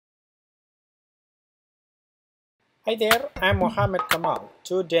Hi there, I'm Mohammed Kemal.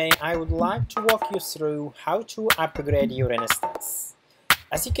 Today I would like to walk you through how to upgrade your instance.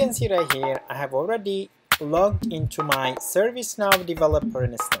 As you can see right here, I have already logged into my ServiceNow developer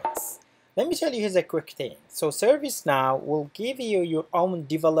instance. Let me tell you here's a quick thing. So ServiceNow will give you your own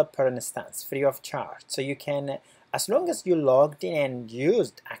developer instance free of charge. So you can, as long as you logged in and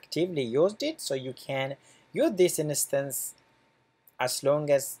actively used it, so you can use this instance as long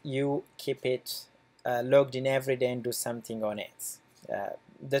as you keep it logged in every day and do something on it.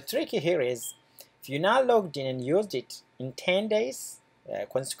 The trick here is if you're not logged in and used it in 10 days,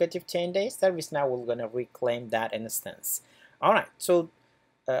 consecutive 10 days, ServiceNow will gonna reclaim that instance. Alright, so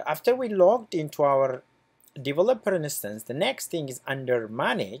after we logged into our developer instance, the next thing is under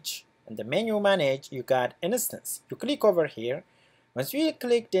manage, and the menu manage, you got instance. You click over here. Once we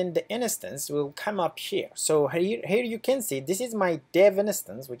clicked in the instance, we'll come up here. So here you can see this is my dev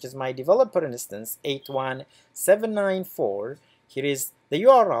instance, which is my developer instance 81794. Here is the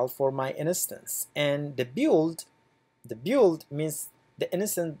URL for my instance, and the build means the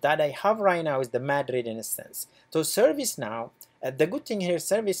instance that I have right now is the Madrid instance. So ServiceNow, the good thing here,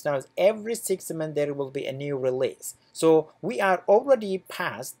 ServiceNow is every 6 months there will be a new release. So we are already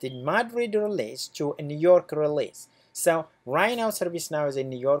past the Madrid release to a New York release. So right now ServiceNow is a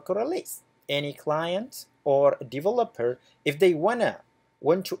New York release. Any client or developer, if they want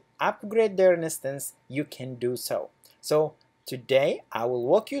to upgrade their instance, you can do so. So today I will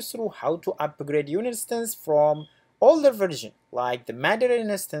walk you through how to upgrade your instance from older version like the Madrid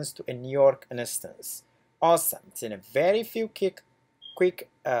instance to a New York instance. Awesome. It's in a very few quick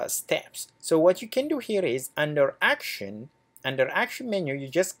steps. So what you can do here is under action menu, you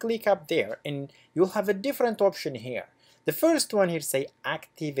just click up there and you'll have a different option here. The first one here say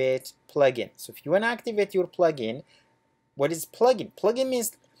activate plugin. So if you want to activate your plugin, what is plugin? Plugin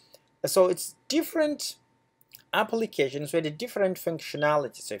means, so it's different applications with a different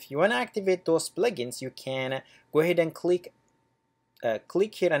functionality. So if you want to activate those plugins, you can go ahead and click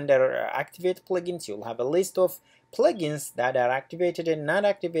here under activate plugins. You'll have a list of plugins that are activated and not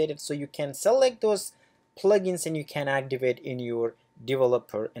activated, so you can select those plugins and you can activate in your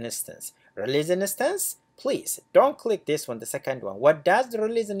developer instance. Release instance, please don't click this one, the second one. What does the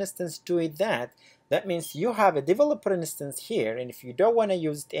release instance do is that means you have a developer instance here, and if you don't want to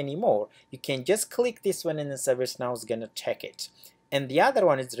use it anymore, you can just click this one and the ServiceNow is gonna check it. And the other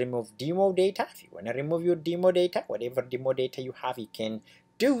one is remove demo data. If you want to remove your demo data, whatever demo data you have, you can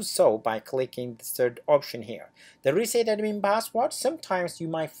do so by clicking the third option here. The reset admin password, sometimes you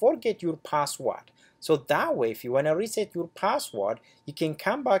might forget your password. So that way, if you want to reset your password, you can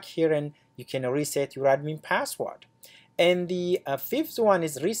come back here and you can reset your admin password. And the fifth one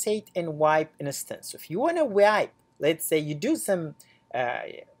is reset and wipe instance. So if you want to wipe, let's say you do some,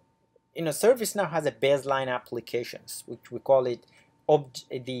 ServiceNow has a baseline applications, which we call it out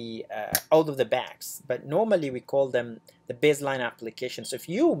of the box, but normally we call them the baseline applications. So if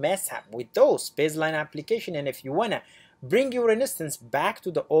you mess up with those baseline application, and if you want to bring your instance back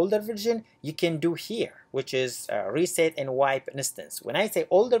to the older version, you can do here, which is reset and wipe instance. When I say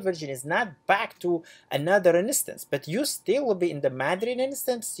older version, is not back to another instance, but you still will be in the Madrid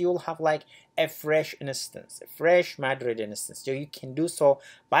instance. You'll have like a fresh instance, a fresh Madrid instance. So you can do so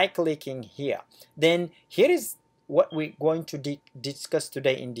by clicking here. Then here is what we're going to discuss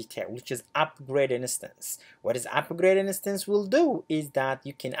today in detail, which is upgrade instance. What is upgrade instance will do is that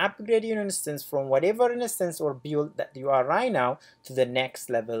you can upgrade your instance from whatever instance or build that you are right now to the next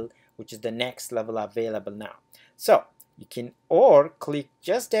level, which is the next level available now. So you can or click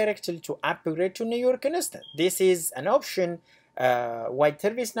just directly to upgrade to New York instance. This is an option. Why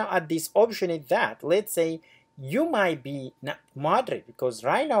ServiceNow add this option is that, let's say you might be not Madrid, because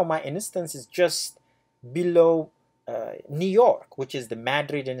right now my instance is just below New York, which is the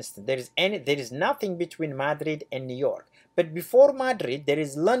Madrid instance. There is nothing between Madrid and New York. But before Madrid, there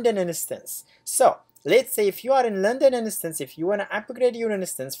is London instance. So let's say if you are in London instance, if you want to upgrade your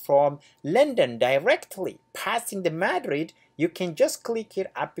instance from London directly passing the Madrid, you can just click here,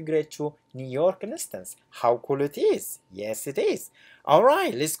 upgrade to New York instance. How cool it is? Yes, it is. All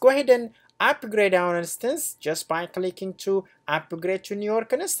right, let's go ahead and upgrade our instance just by clicking to upgrade to New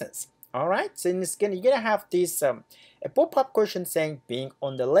York instance. All right, so you're gonna have this a pop-up question saying being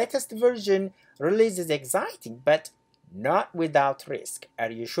on the latest version release is exciting, but not without risk.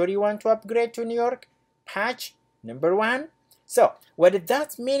 Are you sure you want to upgrade to New York patch number 1? So what it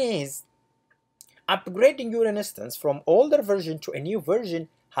does mean is upgrading your instance from older version to a new version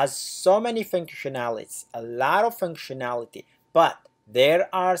has so many functionalities, a lot of functionality, but there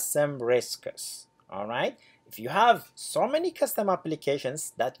are some risks. All right, if you have so many custom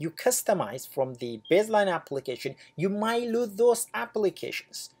applications that you customize from the baseline application, you might lose those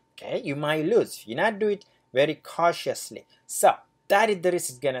applications. Okay, you might lose if you not do it very cautiously. So that is the risk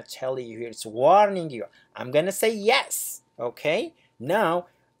is gonna tell you here. It's warning you. I'm gonna say yes. Okay, now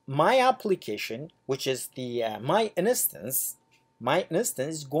my application, which is the my instance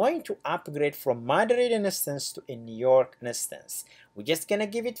is going to upgrade from Madrid instance to a New York instance. We're just gonna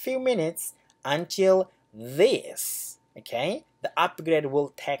give it a few minutes until this, okay, the upgrade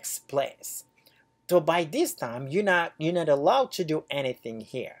will take place. So by this time, you're not allowed to do anything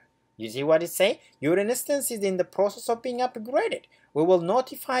here. You see what it say? Your instance is in the process of being upgraded. We will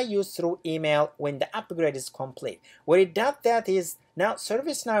notify you through email when the upgrade is complete. What it does that is, now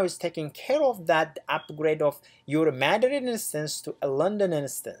ServiceNow is taking care of that upgrade of your Madrid instance to a London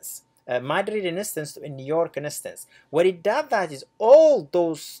instance, Madrid instance to a New York instance. What it does that is all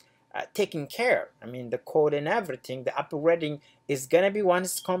those taken care. I mean, the code and everything, the upgrading is gonna be,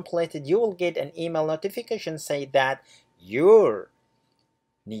 once completed, you will get an email notification say that your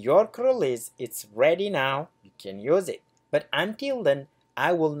New York release, it's ready now, you can use it. But until then,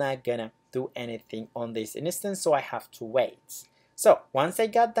 I will not gonna do anything on this instance, so I have to wait. So once I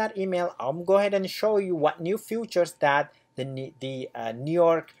got that email, I'll go ahead and show you what new features that the New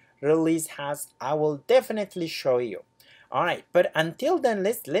York release has. I will definitely show you. All right, but until then,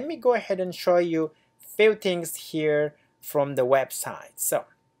 let me go ahead and show you few things here from the website. So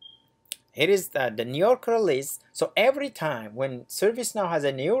here is the New York release. So every time when ServiceNow has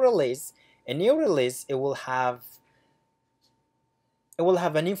a new release, it will have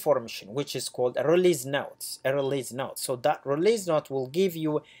an information which is called a release note. So that release note will give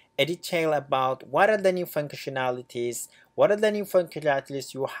you a detail about what are the new functionalities,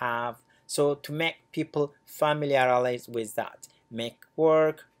 you have. So to make people familiarize with that, make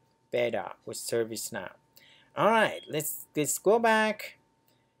work better with ServiceNow. All right, let's go back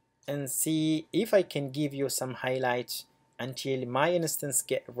and see if I can give you some highlights until my instance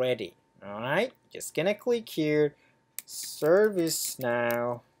get ready. All right, just gonna click here,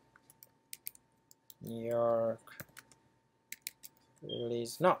 ServiceNow New York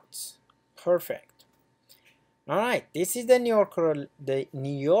release notes. Perfect. All right, this is the New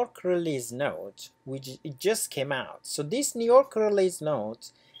York release note, which it just came out. So this New York release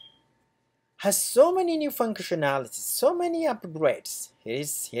note has so many new functionalities, so many upgrades. Here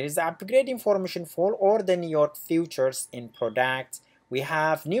is the upgrade information for all the New York features in product. We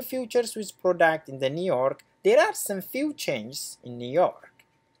have new features with product in the New York. There are some few changes in New York.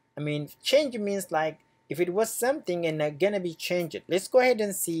 I mean, change means like if it was something and gonna be changed. Let's go ahead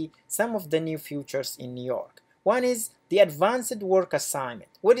and see some of the new features in New York. One is the advanced work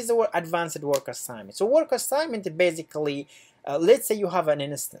assignment. What is the advanced work assignment? So work assignment basically, let's say you have an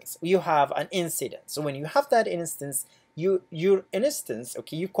instance, you have an incident. So when you have that instance, your instance,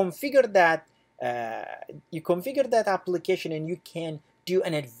 okay, you configure that application and you can do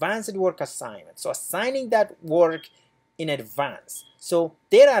an advanced work assignment. So assigning that work in advance. So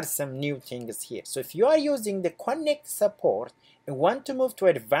there are some new things here. So if you are using the Connect support and want to move to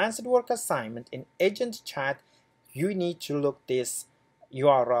advanced work assignment in agent chat, you need to look this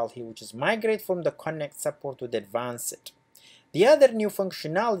URL here, which is migrate from the Connect support to the advanced. The other new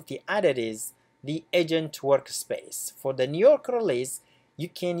functionality added is the agent workspace. For the New York release, you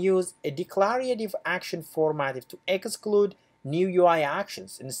can use a declarative action format to exclude new UI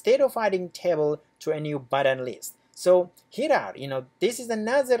actions instead of adding table to a new button list. So here are, this is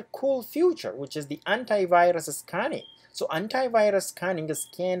another cool feature, which is the antivirus scanning. So antivirus scanning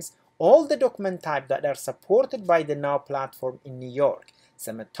scans all the document types that are supported by the Now platform in New York.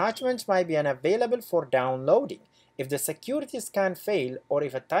 Some attachments might be unavailable for downloading if the security scan fail or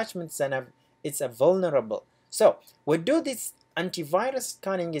if attachments it's vulnerable. So what do this antivirus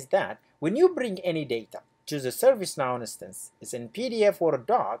scanning is that when you bring any data to the ServiceNow instance, it's in PDF or a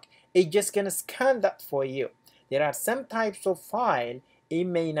doc, it's just gonna scan that for you. There are some types of file it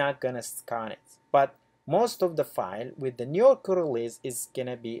may not gonna scan it, but most of the file with the New York release is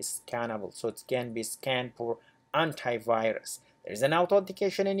gonna be scannable, so it can be scanned for antivirus. There is an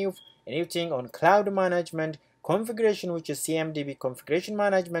authentication, a new thing on cloud management, configuration, which is CMDB configuration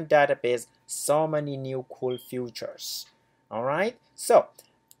management database. So many new cool features. All right, so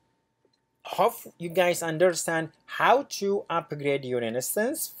hope you guys understand how to upgrade your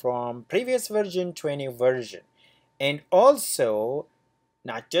instance from previous version to a new version, and also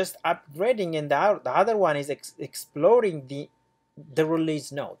not just upgrading, and the other one is exploring the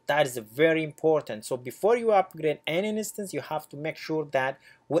release note. That is very important. So before you upgrade any instance, you have to make sure that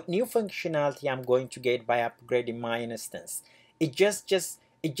what new functionality I'm going to get by upgrading my instance. It just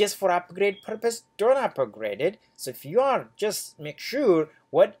It's just for upgrade purpose, don't upgrade it. So if you are, just make sure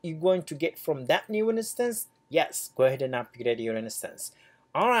what you're going to get from that new instance. Yes, go ahead and upgrade your instance.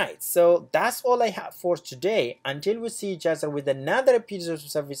 Alright, so that's all I have for today. Until we see each other with another episode of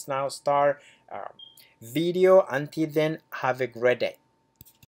ServiceNow Star video, until then, have a great day.